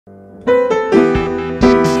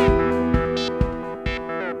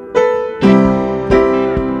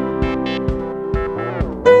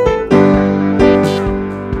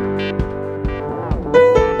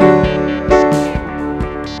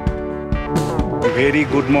Very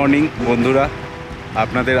good morning বন্ধুরা,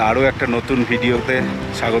 আপনাদের আরও একটা নতুন ভিডিওতে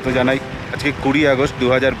স্বাগত জানাই। আজকে 20 আগস্ট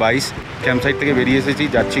 2022 ক্যাম্পসাইট থেকে বেরিয়ে এসেছি,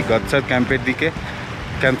 যাচ্ছি গাদসার ক্যাম্পের দিকে।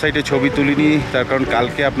 ক্যাম্পসাইটে ছবি তুলিনি, তার কারণ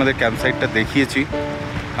কালকে আপনাদের ক্যাম্পসাইটটা দেখিয়েছি।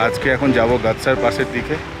 আজকে এখন যাব গাদসার পাশের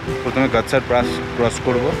দিকে। প্রথমে গাদসার পাস ক্রস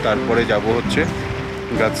করব, তারপরে যাব হচ্ছে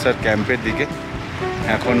গাদসার ক্যাম্পের দিকে।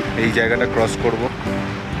 এখন এই জায়গাটা ক্রস করব,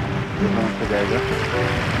 একটা জায়গা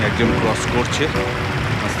একজন ক্রস করছে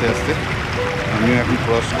আস্তে আস্তে, আমিও এখন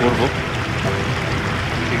ক্রস করব।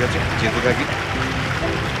 ঠিক আছে, যেতে থাকি।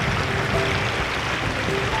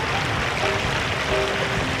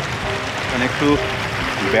 মানে একটু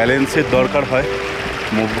ব্যালেন্সের দরকার হয়,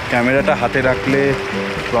 ক্যামেরাটা হাতে রাখলে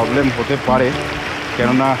প্রবলেম হতে পারে,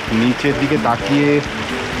 কেননা নিচের দিকে তাকিয়ে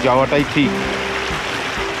যাওয়াটাই ঠিক।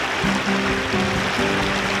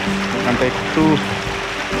 এখানটা একটু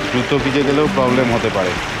জুতো ভিজে গেলেও প্রবলেম হতে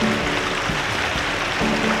পারে।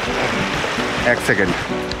 এক সেকেন্ড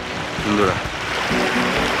বন্ধুরা,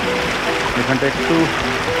 এখানটা একটু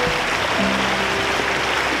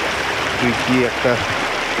কি একটা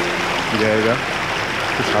জায়গা,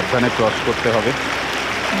 একটু সাবধানে ক্রস করতে হবে।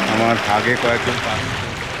 আমার আগে কয়েকজন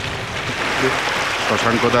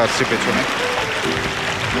শশাঙ্কদা আসছে পেছনে।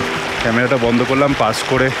 ক্যামেরাটা বন্ধ করলাম, পাস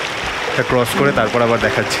করে ক্রস করে তারপর আবার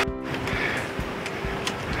দেখাচ্ছি।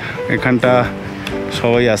 এখানটা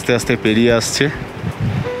সবাই আস্তে আস্তে পেরিয়ে আসছে।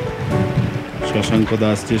 শশাঙ্কদা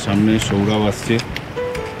আসছে সামনে, সৌরভ আসছে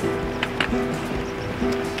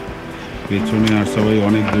পেছনে, আর সবাই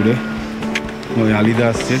অনেক দূরে। ওই আলিদা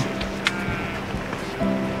আসছে।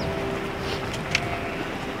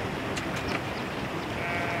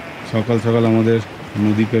 সকাল সকাল আমাদের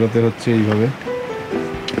নদী পেরোতে হচ্ছে এইভাবে।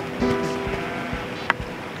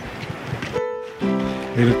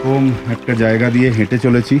 এরকম একটা জায়গা দিয়ে হেঁটে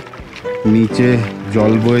চলেছি, নিচে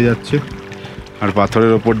জল বয়ে যাচ্ছে আর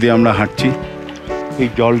পাথরের ওপর দিয়ে আমরা হাঁটছি। এই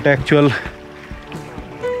জলটা অ্যাকচুয়াল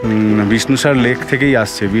বিষ্ণুসার লেক থেকেই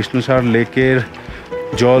আসছে। বিষ্ণুসার লেকের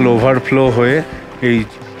জল ওভারফ্লো হয়ে এই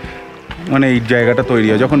এই জায়গাটা তৈরি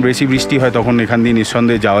হয়। যখন বেশি বৃষ্টি হয় তখন এখান দিয়ে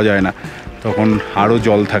নিঃসন্দেহে যাওয়া যায় না, তখন আরও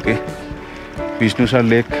জল থাকে। বিষ্ণুসার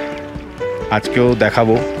লেক আজকেও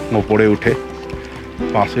দেখাবো ওপরে উঠে।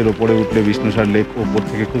 পাশের ওপরে উঠলে বিষ্ণুসার লেক ওপর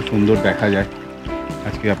থেকে খুব সুন্দর দেখা যায়।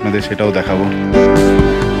 আজকে আপনাদের সেটাও দেখাবো।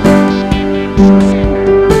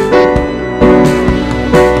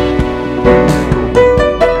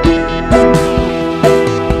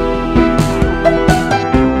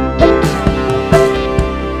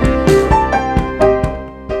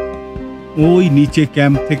 ওই নিচে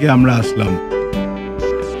ক্যাম্প থেকে আমরা আসলাম।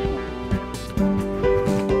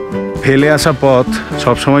 ফেলে আসা পথ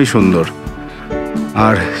সবসময় সুন্দর,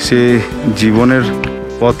 আর সে জীবনের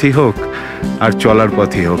পথই হোক আর চলার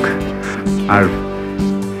পথই হোক, আর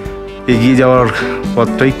এগিয়ে যাওয়ার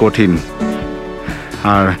পথটাই কঠিন।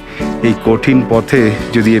 আর এই কঠিন পথে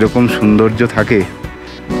যদি এরকম সৌন্দর্য থাকে,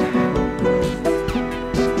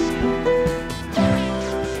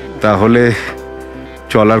 তাহলে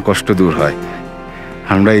চলার কষ্ট দূর হয়।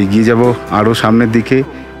 আমরা এগিয়ে যাব আরও সামনের দিকে।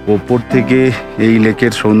 ওপর থেকে এই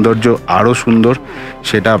লেকের সৌন্দর্য আরও সুন্দর,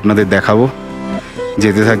 সেটা আপনাদের দেখাবো।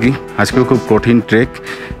 যেতে থাকি। আজকেও খুব কঠিন ট্রেক,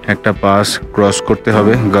 একটা পাস ক্রস করতে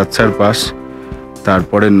হবে, গাদসার পাস,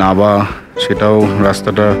 তারপরে নাবা, সেটাও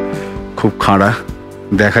রাস্তাটা খুব খাড়া।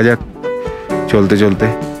 দেখা যাক চলতে চলতে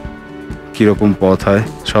কীরকম পথ হয়।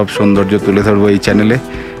 সব সৌন্দর্য তুলে ধরবো এই চ্যানেলে,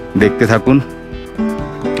 দেখতে থাকুন।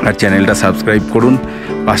 আর চ্যানেলটা সাবস্ক্রাইব করুন,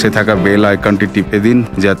 পাশে থাকা বেল আইকনটি টিপে দিন,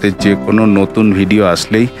 যাতে যে কোনো নতুন ভিডিও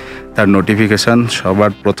আসলেই তার নোটিফিকেশান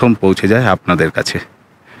সবার প্রথম পৌঁছে যায় আপনাদের কাছে।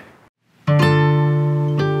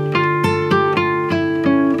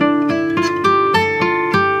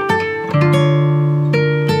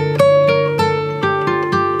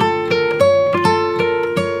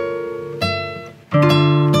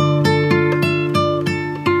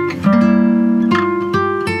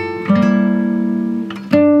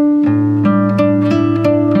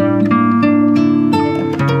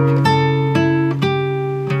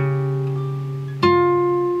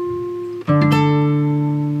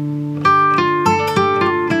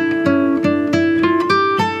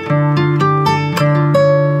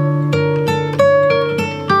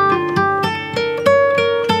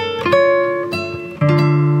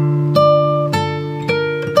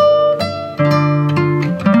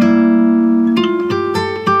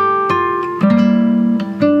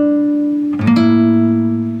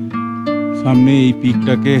 সামনে এই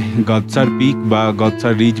পিকটাকে গাদসার পিক বা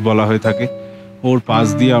গাদসার রিজ বলা হয়ে থাকে। ওর পাশ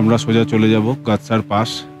দিয়ে আমরা সোজা চলে যাব গাদসার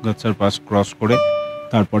পাস ক্রস করে,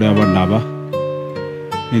 তারপরে আবার নাবা।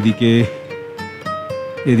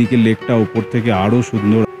 এদিকে লেকটা উপর থেকে আরও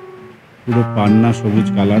সুন্দর, পুরো পান্না সবুজ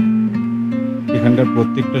কালার। এখানকার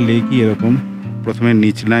প্রত্যেকটা লেকই এরকম। প্রথমে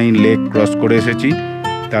নিচলাই লেক ক্রস করে এসেছি,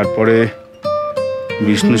 তারপরে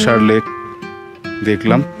বিষ্ণুসার লেক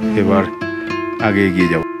দেখলাম, এবার আগে এগিয়ে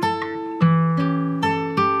যাব।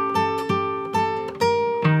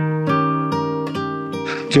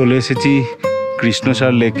 চলে এসেছি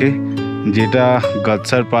কৃষ্ণসার লেকে, যেটা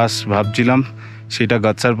গাদসার পাস ভাবছিলাম, সেটা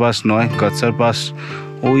গাদসার পাস নয়। গাদসার পাস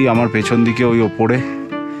ওই আমার পেছন দিকে, ওই ওপরে।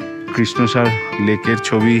 কৃষ্ণসার লেকের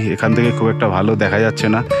ছবি এখান থেকে খুব একটা ভালো দেখা যাচ্ছে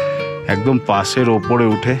না, একদম পাশের ওপরে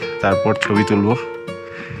উঠে তারপর ছবি তুলব।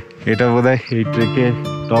 এটা বোধহয় এই ট্রেকে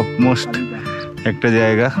টপ মোস্ট একটা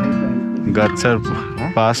জায়গা, গাদসার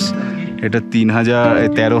পাস। এটা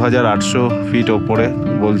 13,800 ফিট ওপরে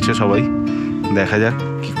বলছে সবাই। দেখা যাক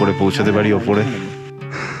কি করে পৌঁছাতে পারি ওপরে।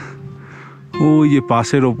 ওই যে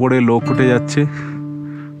পাশের ওপরে লোক উঠে যাচ্ছে,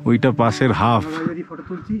 ওইটা পাশের হাফ।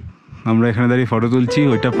 আমরা এখানে দাঁড়িয়ে ফটো তুলছি,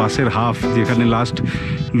 ওইটা পাশের হাফ, যেখানে লাস্ট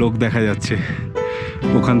লোক দেখা যাচ্ছে।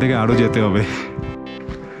 ওখান থেকে আরও যেতে হবে।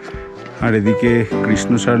 আর এদিকে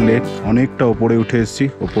কৃষ্ণসার লেক, অনেকটা ওপরে উঠে এসেছি,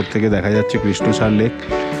 ওপর থেকে দেখা যাচ্ছে কৃষ্ণসার লেক।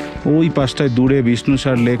 ওই পাশটায় দূরে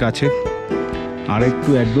বিষ্ণুসার লেক আছে। আর একটু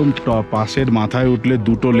একদম পাশের মাথায় উঠলে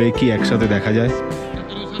দুটো লেকই একসাথে দেখা যায়,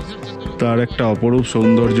 তার একটা অপরূপ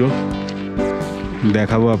সৌন্দর্য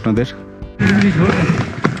দেখাবো আপনাদের।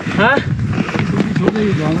 হ্যাঁ,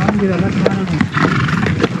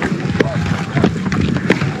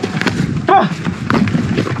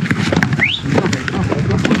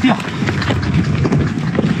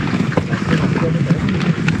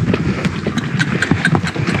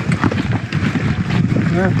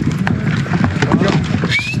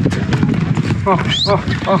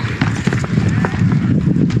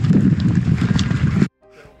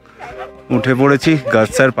 উঠে পড়েছি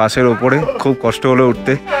গাদসার পাশের ওপরে। খুব কষ্ট হলো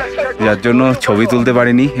উঠতে, যার জন্য ছবি তুলতে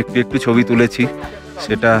পারিনি। একটু একটু ছবি তুলেছি,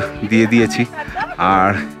 সেটা দিয়ে দিয়েছি।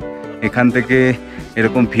 আর এখান থেকে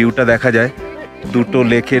এরকম ভিউটা দেখা যায়, দুটো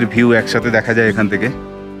লেকের ভিউ একসাথে দেখা যায় এখান থেকে।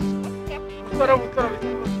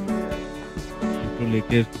 দুটো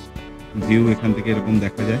লেকের ভিউ এখান থেকে এরকম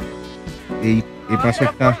দেখা যায়। এই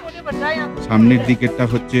পাশেরটা, সামনের দিকেরটা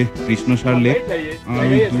হচ্ছে কৃষ্ণসার লেক, আর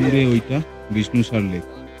ওই দূরে ওইটা বিষ্ণুসার লেক।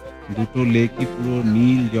 দুটো লেকই পুরো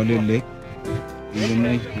নীল জলের লেক, এই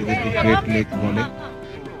জন্যই এদেরকে গ্রেট লেক বলে।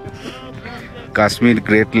 কাশ্মীর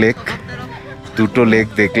গ্রেট লেক, দুটো লেক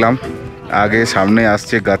দেখলাম। আগে সামনে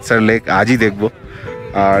আসছে গাদসার লেক, আজই দেখব।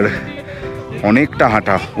 আর অনেকটা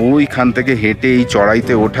হাঁটা, ওইখান থেকে হেঁটে এই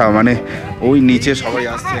চড়াইতে ওঠা, মানে ওই নিচে সবাই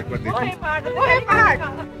আসছে, একবার দেখুন।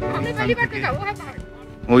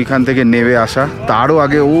 ওইখান থেকে নেমে আসা, তারও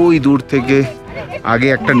আগে ওই দূর থেকে আগে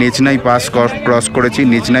একটা নেচনাই পাস ক্রস করেছি।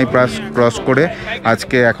 নেচনাই পাস ক্রস করে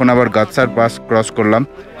আজকে এখন আবার গাদসার পাস ক্রস করলাম।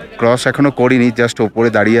 ক্রস এখনো করিনি, জাস্ট ওপরে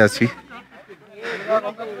দাঁড়িয়ে আছি।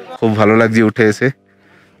 খুব ভালো লাগছে উঠে এসে।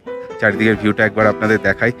 চারিদিকের ভিউটা একবার আপনাদের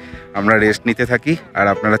দেখাই। আমরা রেস্ট নিতে থাকি আর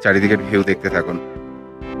আপনারা চারিদিকের ভিউ দেখতে থাকুন।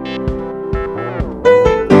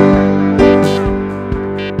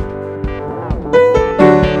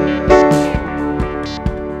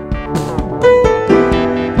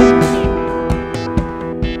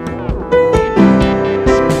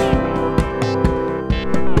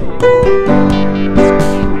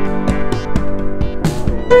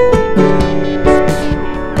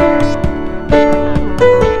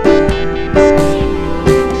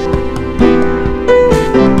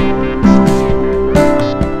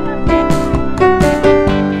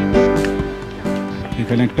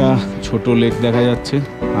 এখানে একটা ছোট লেক দেখা যাচ্ছে,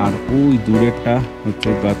 আর ওই দূরেরটা হচ্ছে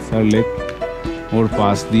গাদসার লেক। ওর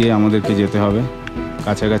পাশ দিয়ে আমাদেরকে যেতে হবে,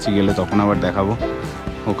 কাছাকাছি গেলে তখন আবার দেখাবো।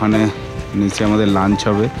 ওখানে নিচে আমাদের লাঞ্চ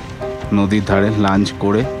হবে, নদীর ধারে লাঞ্চ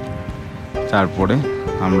করে তারপরে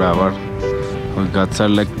আমরা আবার ওই গাদসার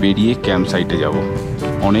লেক বেরিয়ে ক্যাম্প সাইটে যাব।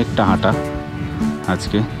 অনেকটা হাঁটা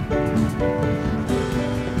আজকে।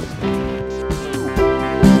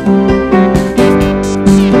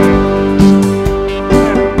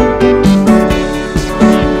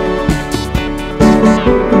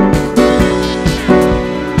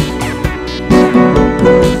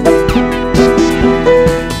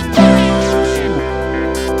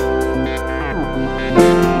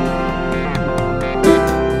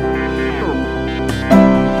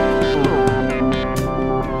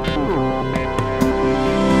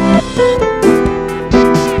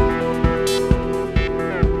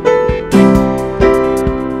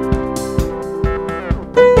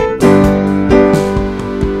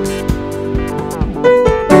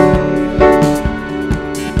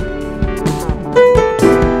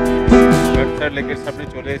 লেকের সামনে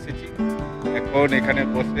চলে এসেছি। এখন এখানে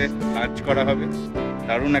বসে লাঞ্চ করা হবে।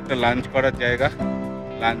 দারুণ একটা লাঞ্চ করার জায়গা।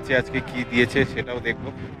 লাঞ্চে আজকে কি দিয়েছে সেটাও দেখব।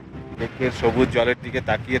 লেকের সবুজ জলের দিকে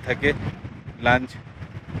তাকিয়ে থাকে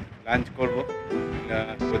লাঞ্চ করব।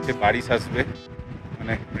 বলছে বারিশ আসবে,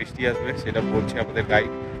 মানে বৃষ্টি আসবে, সেটা বলছে আমাদের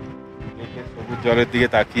গাইড। সবুজ জলের দিকে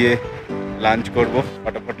তাকিয়ে লাঞ্চ করব,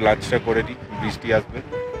 ফটাফট লাঞ্চটা করে নিই, বৃষ্টি আসবে,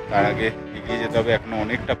 তার আগে এগিয়ে যেতে হবে। এখনও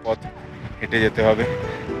অনেকটা পথ হেঁটে যেতে হবে।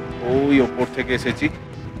 ওই ওপর থেকে এসেছি,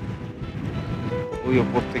 ওই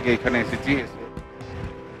ওপর থেকে এখানে এসেছি,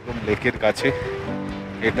 একদম লেকের কাছে।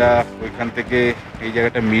 এটা ওইখান থেকে এই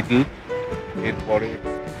জায়গাটা মিডল, এরপরে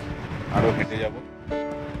আরও হেঁটে যাব,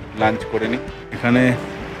 লাঞ্চ করে নিই। এখানে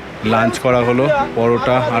লাঞ্চ করা হলো,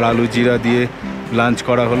 পরোটা আর আলু জিরা দিয়ে লাঞ্চ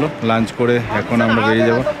করা হলো। লাঞ্চ করে এখন আমরা বেরিয়ে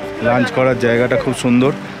যাব। লাঞ্চ করার জায়গাটা খুব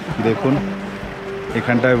সুন্দর, দেখুন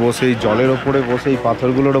এখানটায় বসেই জলের ওপরে বসেই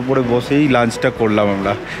পাথরগুলোর ওপরে বসেই লাঞ্চটা করলাম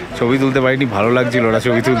আমরা। ছবি তুলতে পারিনি, ভালো লাগছিল ওরা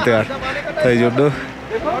ছবি তুলতে, আর তাই জন্য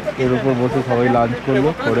এর উপর বসে সবাই লাঞ্চ করবো,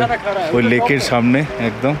 করে ওই লেকের সামনে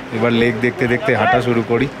একদম। এবার লেক দেখতে দেখতে হাঁটা শুরু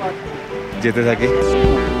করি, যেতে থাকি।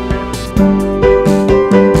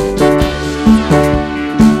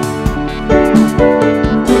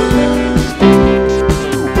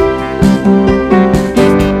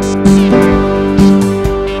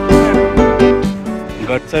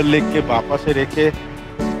 গডসার লেককে বাঁ পাশে রেখে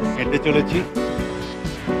হেঁটে চলেছি।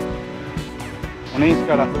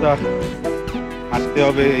 অনেকটা রাস্তা হাঁটতে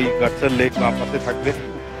হবে, এই গডসার লেক বাঁ পাশে থাকবে,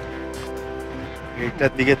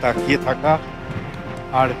 এইটার দিকে তাকিয়ে থাকা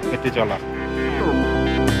আর হেঁটে চলা।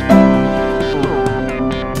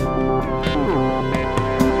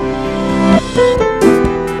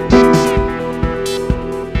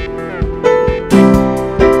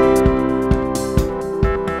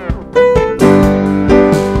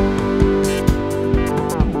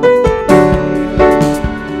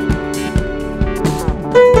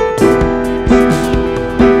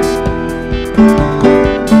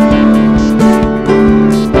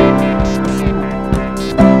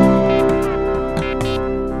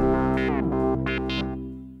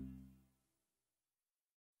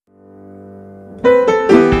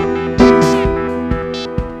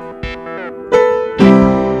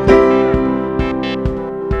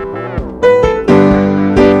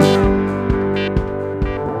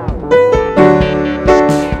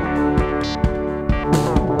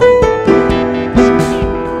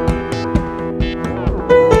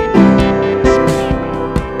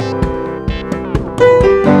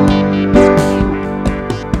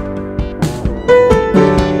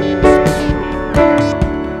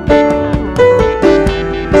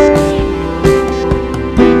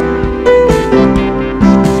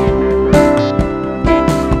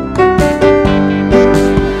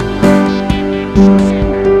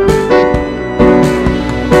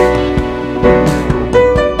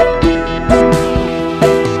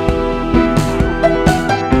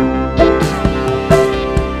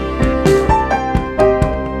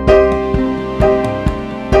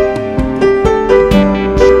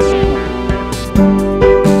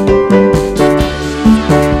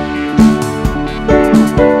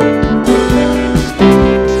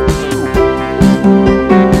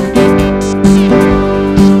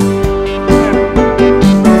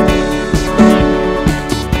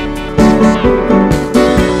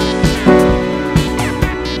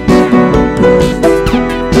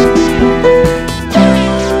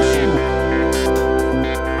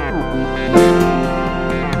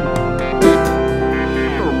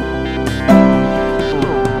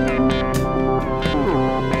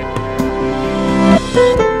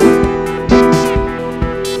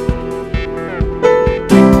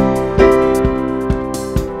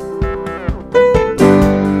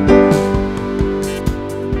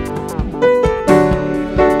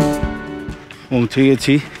 পৌঁছে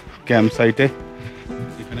গেছি ক্যাম্প সাইটে।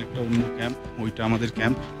 এখানে একটা অন্য ক্যাম্প, ওইটা আমাদের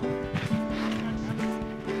ক্যাম্প।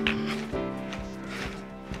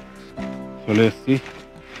 চলে এসেছি।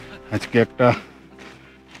 আজকে একটা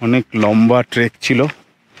অনেক লম্বা ট্রেক ছিল,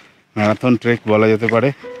 ম্যারাথন ট্রেক বলা যেতে পারে।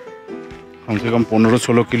 কমসে কম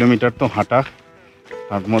 15-16 কিলোমিটার তো হাঁটা,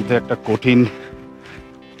 তার মধ্যে একটা কঠিন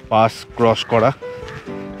পাস ক্রস করা,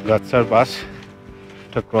 গাদসার পাস।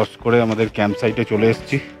 এটা ক্রস করে আমাদের ক্যাম্প সাইটে চলে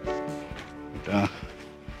এসেছি।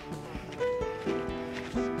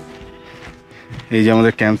 এই যে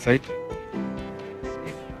আমাদের ক্যাম্প সাইট।